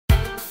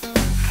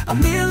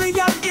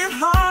Amelia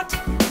Earhart,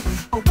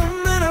 a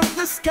woman of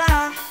the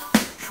sky.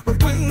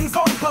 With wings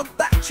on her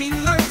back, she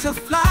learned to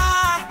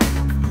fly.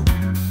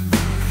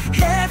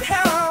 Head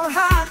held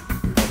high,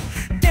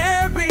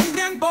 daring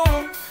and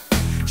bold.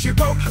 She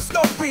wrote her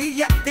story,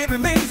 yet it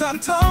remains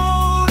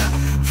untold.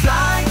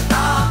 Fly,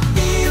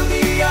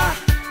 Amelia,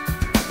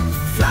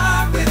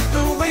 fly with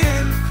the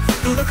wind,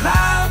 through the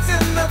clouds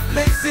and the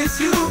places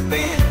you've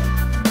been.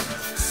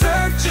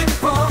 Searching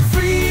for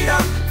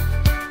freedom,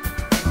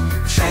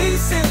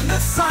 chasing the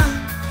sun.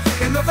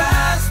 In the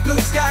vast blue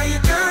sky,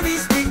 your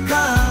journey's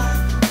begun.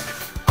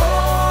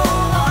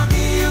 Oh,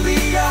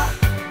 Amelia,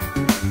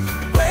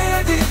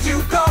 where did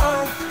you go?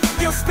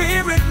 Your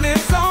spirit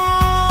lives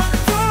on,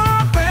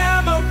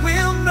 forever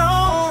we'll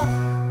know.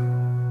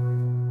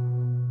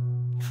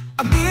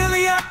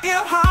 Amelia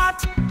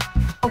Earhart,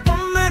 a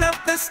woman of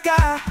the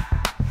sky.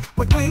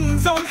 With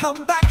wings on her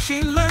back,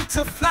 she learned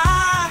to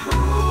fly.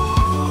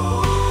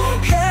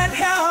 Head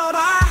held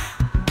high,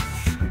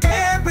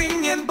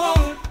 daring and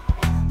bold.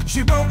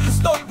 She wrote her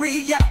story,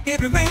 yet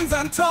it remains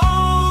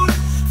untold.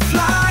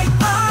 Fly,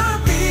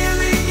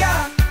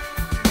 Amelia,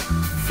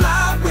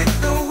 fly with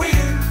the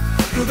wind,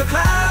 through the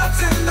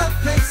clouds and the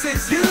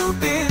places you've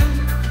been.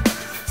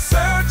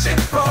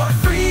 Searching for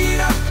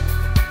freedom,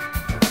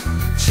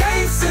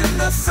 chasing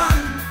the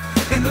sun.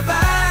 In the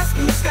vast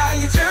blue sky,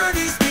 your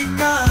journey's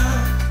begun.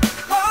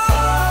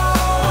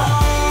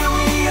 Oh,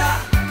 Amelia,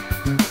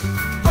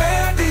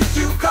 where did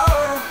you go?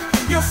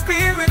 Your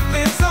spirit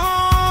lives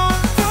on,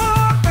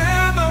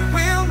 forever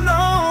we'll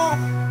know.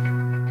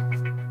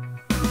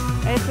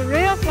 It's a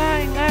real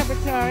flying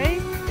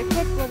laboratory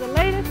equipped with the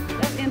latest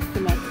of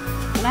instruments,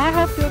 and I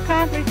hope to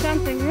accomplish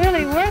something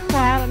really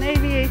worthwhile in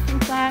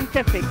aviation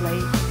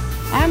scientifically.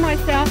 I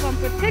myself am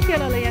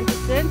particularly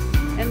interested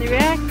in the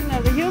reaction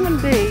of the human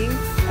being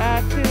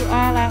to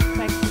all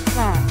aspects of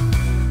flying.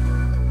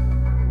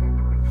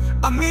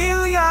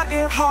 Amelia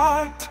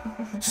Earhart,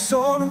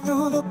 soaring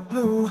through the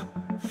blue,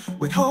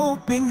 with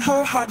hope in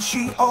her heart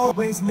she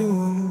always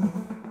knew.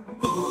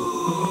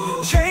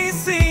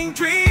 Chasing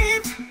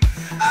dreams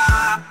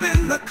up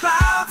in the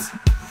clouds,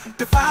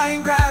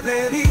 defying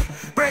gravity,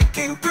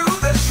 breaking through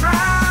the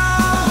shroud.